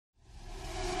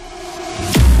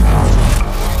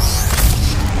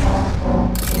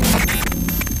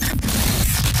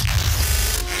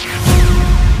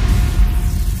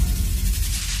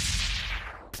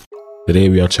Today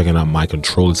we are checking out my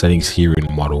controller settings here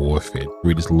in Modern Warfare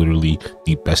 3. This is literally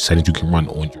the best settings you can run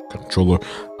on your controller.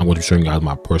 I'm going to be showing you guys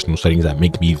my personal settings that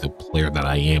make me the player that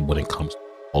I am when it comes to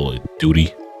Call of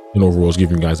Duty. And overall, it's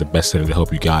giving you guys the best setting to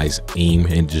help you guys aim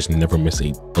and just never miss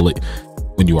a bullet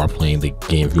when you are playing the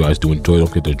game. If you guys do enjoy, don't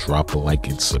forget to drop a like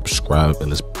and subscribe, and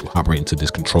let's hop right into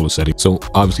this controller setting. So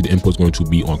obviously the input is going to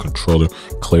be on controller.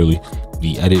 Clearly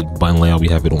the edit button layout, we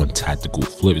have it on tactical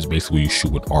flip. It's basically you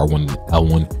shoot with R1 and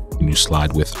L1 and you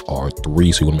slide with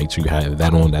R3, so you want to make sure you have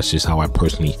that on. That's just how I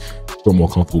personally feel more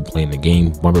comfortable playing the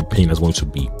game. My opinion is going to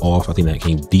be off. I think that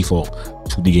came default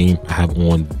to the game. I have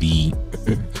on the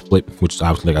flip, which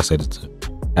obviously, like I said, it's a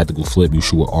tactical flip. You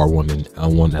shoot with R1 and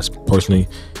L1. That's personally,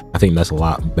 I think that's a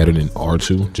lot better than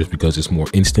R2 just because it's more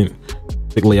instant.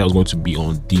 The layout is going to be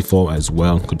on default as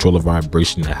well. Controller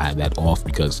vibration, I had that off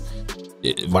because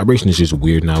vibration is just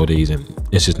weird nowadays and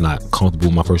it's just not comfortable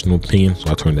in my personal opinion, so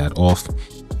I turned that off.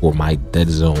 For my dead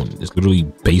zone, it's literally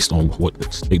based on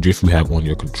what stick drift you have on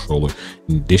your controller.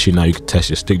 In addition, now you can test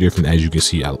your stick drift, and as you can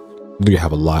see, I literally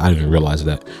have a lot. I didn't even realize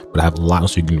that, but I have a lot,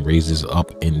 so you can raise this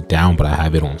up and down, but I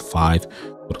have it on 5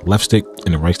 with the left stick,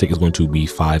 and the right stick is going to be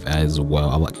 5 as well.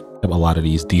 I have a lot of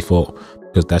these default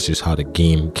because that's just how the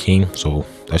game came, so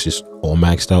that's just all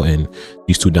maxed out, and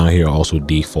these two down here are also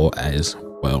default as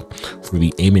well. For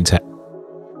the aiming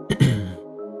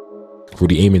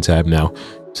tab now,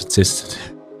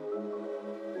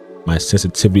 my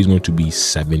sensitivity is going to be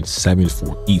 7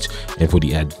 for each, and for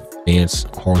the advanced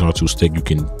horizontal stick you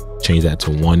can change that to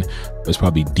 1. It's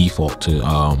probably default to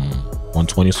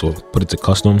 120, so put it to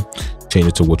custom, change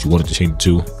it to what you want it to change it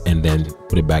to, and then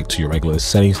put it back to your regular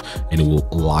settings and it will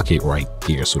lock it right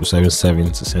there. So the 7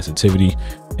 is the sensitivity,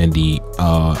 and the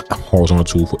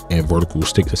horizontal and vertical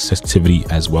stick, the sensitivity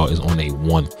as well is on a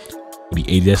 1. For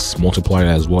the ADS multiplier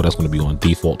as well, that's going to be on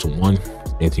default to 1.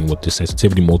 Anything with the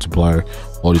sensitivity multiplier,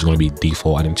 all these are going to be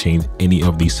default. I didn't change any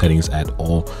of these settings at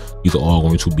all. These are all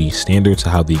going to be standard to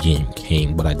how the game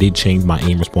came, but I did change my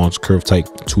aim response curve type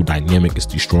to dynamic. It's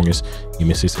the strongest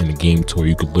aim assist in the game, to where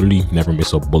you could literally never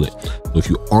miss a bullet. So if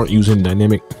you aren't using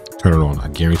dynamic, turn it on. I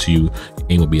guarantee you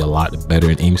aim will be a lot better,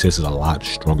 and aim assist is a lot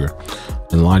stronger.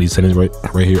 And a lot of these settings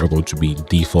right here are going to be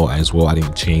default as well. I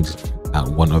didn't change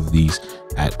one of these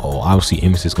at all. Obviously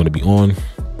aim assist is going to be on.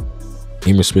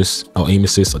 Aim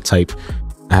assist a type,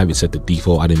 I have it set to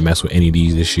default. I didn't mess with any of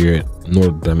these this year,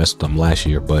 nor did I mess with them last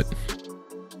year, but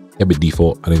kept it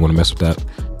default. I didn't want to mess with that,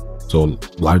 so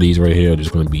a lot of these right here are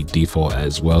just going to be default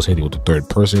as well. Same thing with the third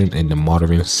person and the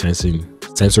monitoring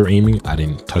sensor aiming. I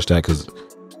didn't touch that because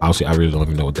obviously I really don't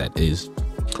even know what that is.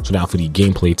 So now for the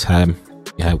gameplay tab,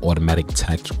 you have automatic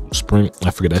tactical sprint.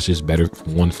 I figured that's just better,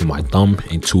 1 for my thumb,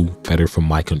 and 2 better for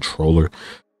my controller,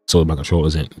 so my controller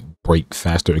doesn't break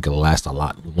faster. It can last a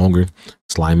lot longer.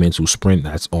 Slime into sprint,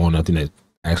 that's on. I think that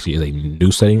actually is a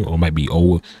new setting, or it might be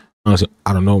old. Honestly,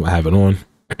 I don't know. I have it on.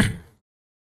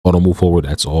 Auto move forward,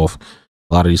 that's off.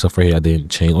 A lot of these stuff right here I didn't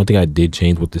change. Only thing I did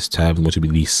change with this tab is going to be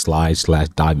the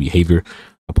slide/dive behavior.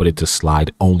 I put it to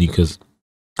slide only because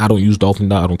I don't use dolphin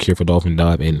dive. I don't care for dolphin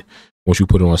dive, and once you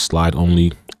put it on slide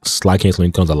only, slide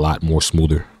canceling comes a lot more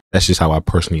smoother. That's just how I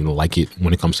personally like it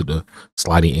when it comes to the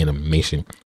sliding animation.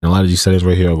 And a lot of these settings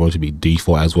right here are going to be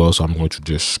default as well, so I'm going to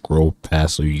just scroll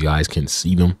past so you guys can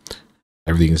see them.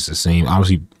 Everything is the same.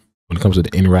 Obviously, when it comes to the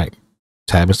interact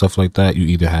tab and stuff like that, you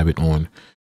either have it on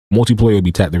multiplayer, will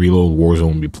be tap to reload,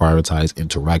 Warzone will be prioritized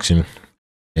interaction,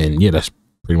 and yeah, that's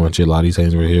pretty much it. A lot of these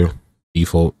settings right here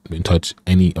default. Didn't touch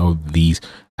any of these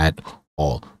at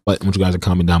all. But I want you guys to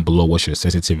comment down below what's your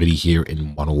sensitivity here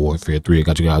in Modern Warfare 3. I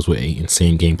got you guys with a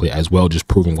insane gameplay as well, just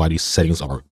proving why these settings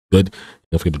are good.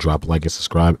 Don't forget to drop a like and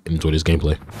subscribe and enjoy this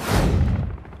gameplay.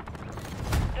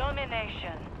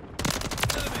 Domination.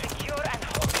 Secure and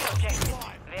hold the objective.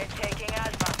 We're taking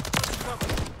Alpha.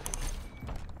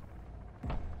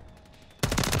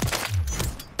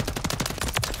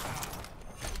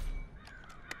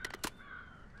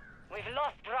 We've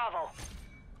lost Bravo.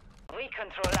 We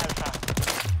control Alpha.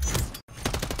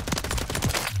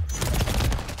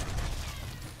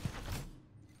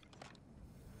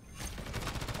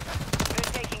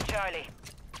 Charlie.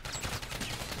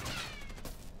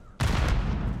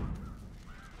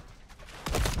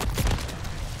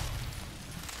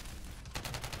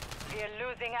 We're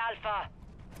losing Alpha.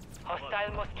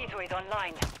 Hostile Mosquito is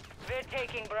online. We're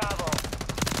taking Bravo.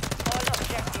 All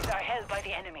objectives are held by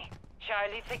the enemy.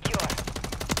 Charlie secure.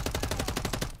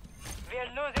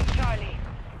 We're losing Charlie.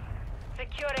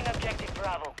 Securing objective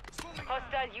Bravo.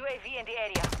 Hostile UAV in the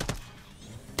area.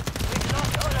 We've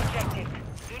lost all objectives.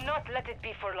 Do not let it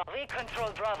be for long. We control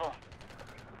Bravo.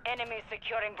 Enemy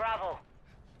securing Bravo.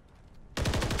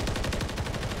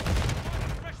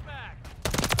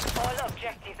 All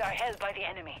objectives are held by the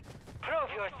enemy. Prove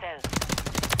yourselves.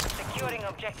 Securing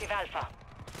objective Alpha.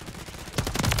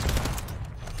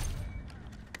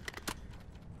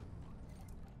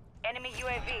 Enemy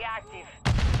UAV active.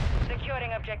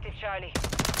 Securing objective Charlie.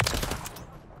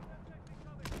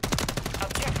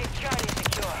 Objective Charlie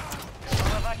secure.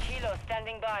 Over Kilo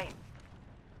standing by.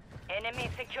 Enemy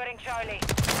securing Charlie.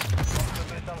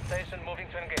 On station, moving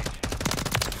to engage.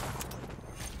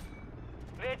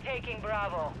 We're taking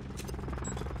Bravo.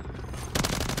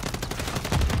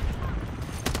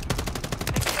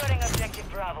 Securing objective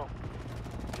Bravo.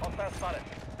 Hostile spotted.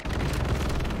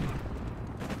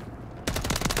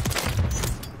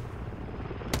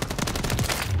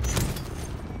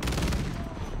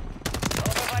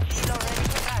 Overwatch Hilo ready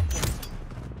for tasking.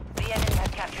 The enemy has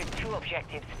captured 2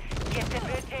 objectives. Get them,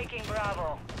 we're taking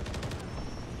Bravo.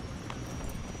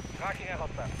 Tracking a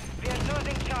hostile. We're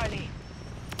losing Charlie.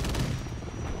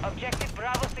 Objective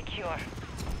Bravo secure.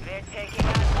 We're taking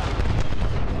Alpha.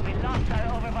 We lost our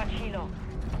Overwatch Hilo.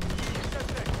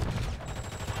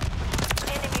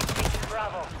 Enemy taking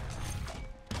Bravo.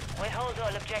 We hold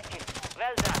all objectives.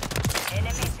 Well done.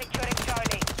 Enemy securing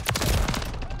Charlie.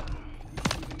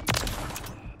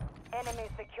 Enemy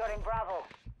securing Bravo.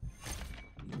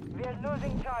 We're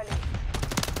losing Charlie.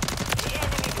 The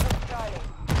enemy took Charlie.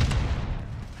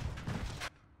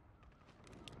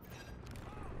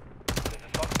 This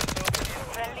is Fox 2.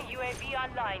 Friendly UAV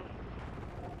online.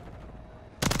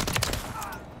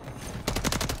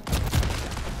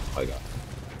 I got.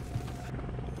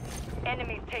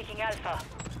 Enemies taking Alpha.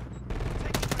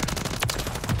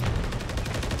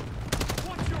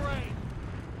 What's your aim?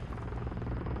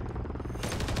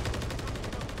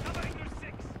 Covering your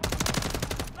 6.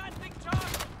 Landing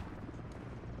charge.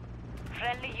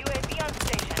 Friendly UAV on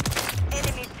station.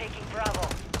 Enemies taking Bravo.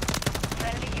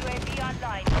 Friendly UAV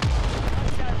online.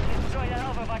 Hostiles destroyed an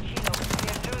Overwatch Hilo.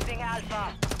 We're losing Alpha.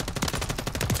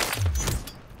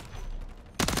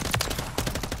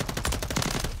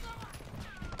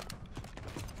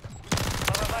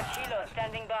 Overwatch Hilo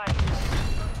standing by.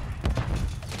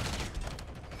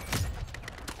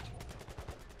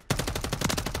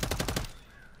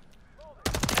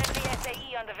 Friendly SAE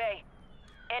on the way.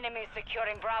 Enemies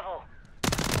securing Bravo.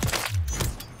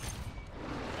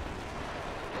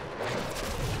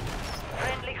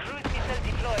 Friendly cruise missile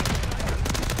deployed.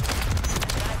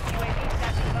 Advanced UAV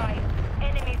standing by.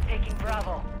 Enemies taking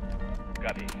Bravo.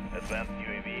 Copy. Advanced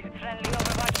UAV. Friendly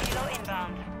Overwatch Hilo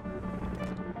inbound.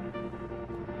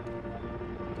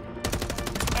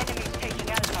 Enemies taking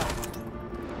Alpha.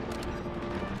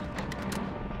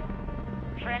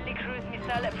 Friendly cruise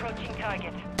missile approaching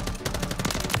target.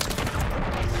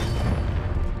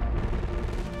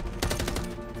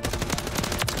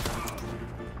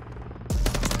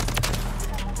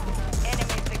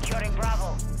 Enemy securing Bravo.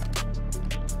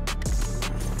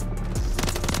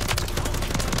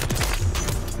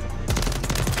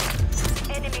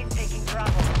 Enemy taking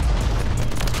Bravo.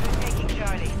 We're taking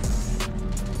Charlie.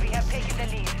 We have taken the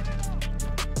lead.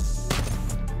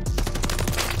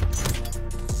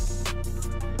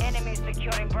 Enemy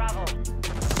securing Bravo. We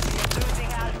are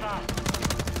losing Alpha.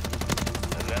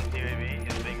 Advanced UAV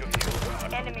is being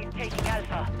fuel. Enemies taking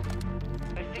Alpha.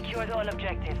 We've secured all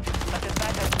objectives, but the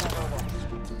battle's not over.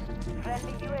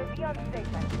 Friendly UAV on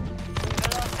station.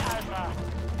 We've lost Alpha.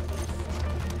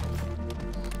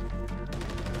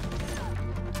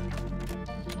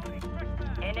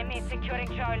 Enemy securing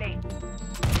Charlie.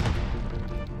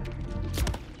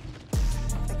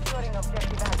 Securing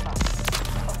objective Alpha.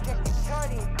 Objective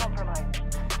Charlie is compromised.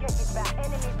 Get it back.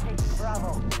 Enemy taking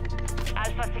Bravo.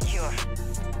 Alpha secure.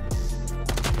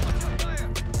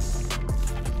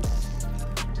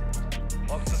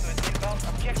 Fox 2 is inbound.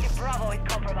 Objective Bravo is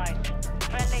compromised.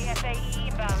 Friendly SAE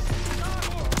inbound.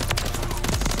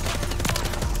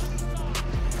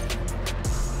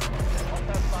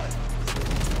 Hostile spotted.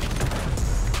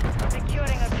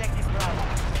 Securing objective Bravo.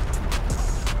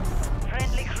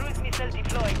 Friendly cruise missile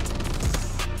deployed.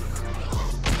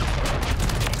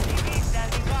 SCV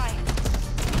standing by.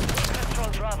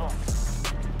 Control Bravo.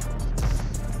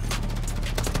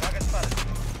 Target spotted.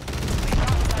 We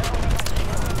lost our Overwatch.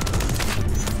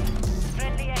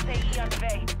 Friendly SAE on the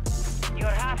way.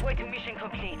 You're halfway to mission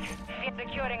complete.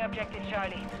 Securing objective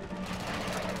Charlie.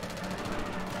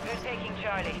 We're taking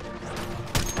Charlie.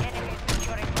 Enemy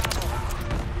securing Bravo.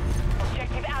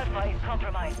 Objective Alpha is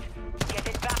compromised. Get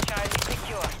it back, Charlie.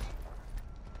 Secure.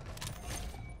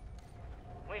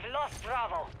 We've lost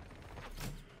Bravo.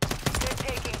 They're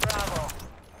taking Bravo.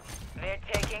 They're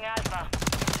taking Alpha.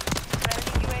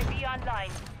 Friendly UAV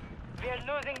online. We're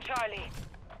losing Charlie.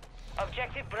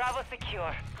 Objective Bravo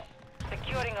secure.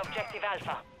 Securing objective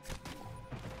Alpha.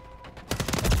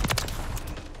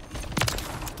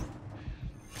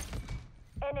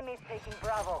 Enemies taking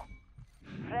Bravo.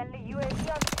 Friendly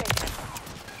UAV on station.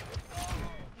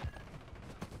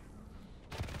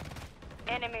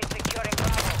 Enemies securing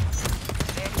Bravo.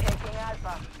 They're taking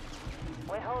Alpha.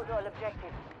 We hold all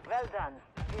objectives. Well done.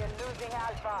 We are losing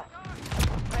Alpha.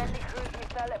 Friendly cruise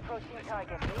missile approaching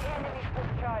target. The enemy took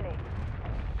Charlie.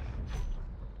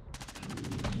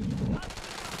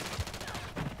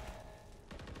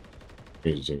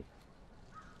 Here's the team.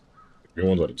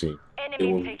 Everyone's on the team.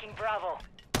 Enemies taking Bravo.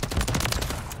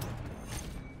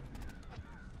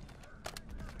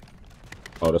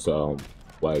 Oh, that's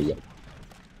why you got.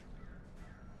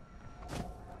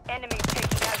 Enemies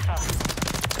taking Alpha.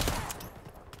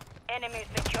 Enemies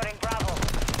securing Bravo.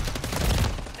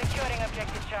 Securing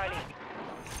objective Charlie.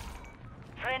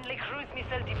 Friendly cruise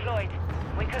missile deployed.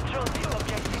 We control 2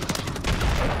 objectives.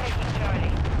 We're taking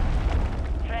Charlie.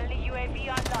 Friendly UAV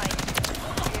online.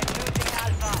 We are losing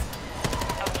Alpha.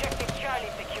 Objective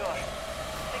Charlie secure.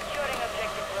 Securing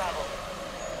objective Bravo.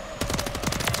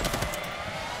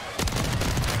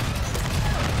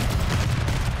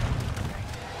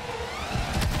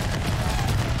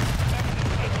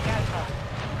 Enemies taking Alpha.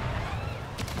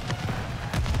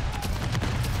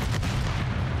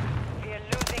 We are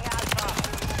losing Alpha.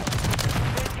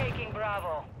 We're taking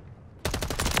Bravo.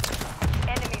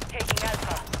 Enemies taking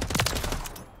Alpha.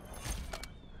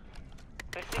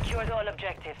 We've secured all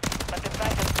objectives, but the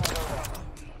battle's not over.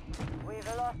 We've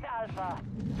lost Alpha.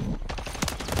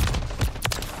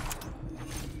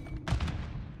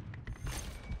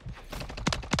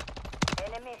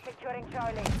 Enemy securing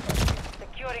Charlie.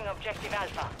 Securing objective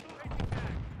Alpha.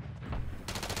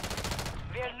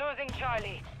 We're losing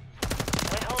Charlie.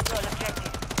 We hold all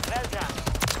objectives. Well done.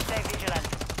 Stay vigilant.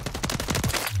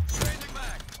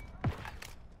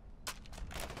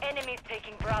 Enemies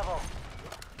taking Bravo.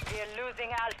 We're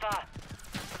losing Alpha.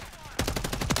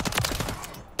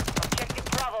 Objective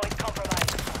Bravo is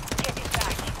compromised. Get it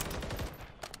back.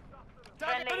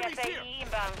 Friendly SAE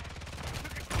inbound.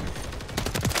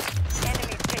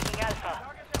 Enemies taking Alpha.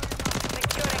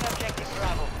 Securing objective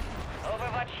Bravo.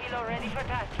 Overwatch helo ready for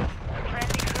task.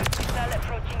 Friendly cruise missile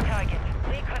approaching target.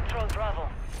 We control Bravo.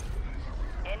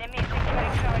 Enemy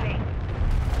securing Charlie.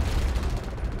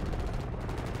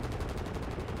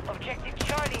 Objective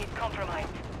Charlie is compromised.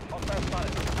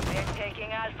 They're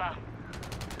taking Alpha.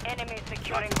 Enemy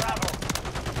securing Bravo.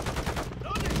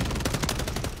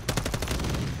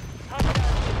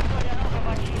 Hostiles deployed an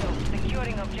Overwatch helo.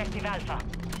 Securing objective Alpha.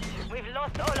 We've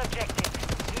lost all objectives.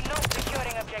 Do not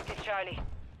securing objective Charlie.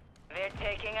 They're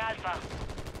taking Alpha.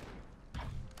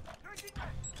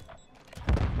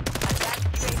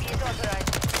 Advanced UAV is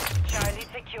authorized. Charlie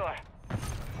secure.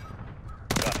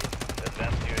 Copy.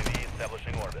 Advanced UAV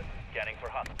establishing orbit. Scanning for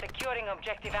hot. Securing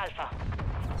objective Alpha.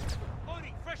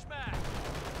 Loading, fresh mag.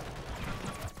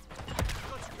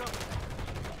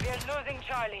 We're losing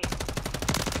Charlie.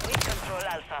 We control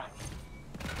Alpha.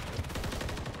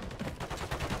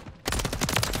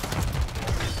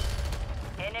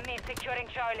 Enemy securing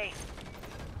Charlie.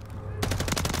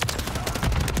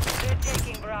 We're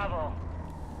taking Bravo.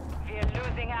 We're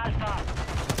losing Alpha.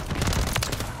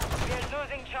 We're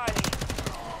losing Charlie.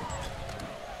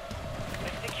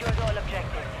 We've secured all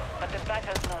objectives, but the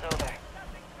battle's not over.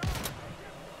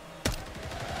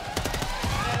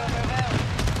 They're overwhelmed.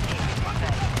 Keep it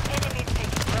inside. Enemy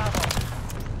taking Bravo.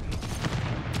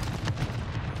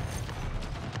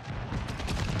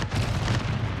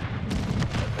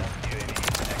 Advanced UAV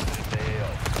exited AO.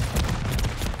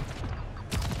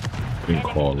 We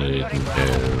call it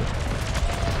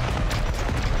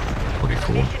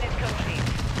 44. Mission is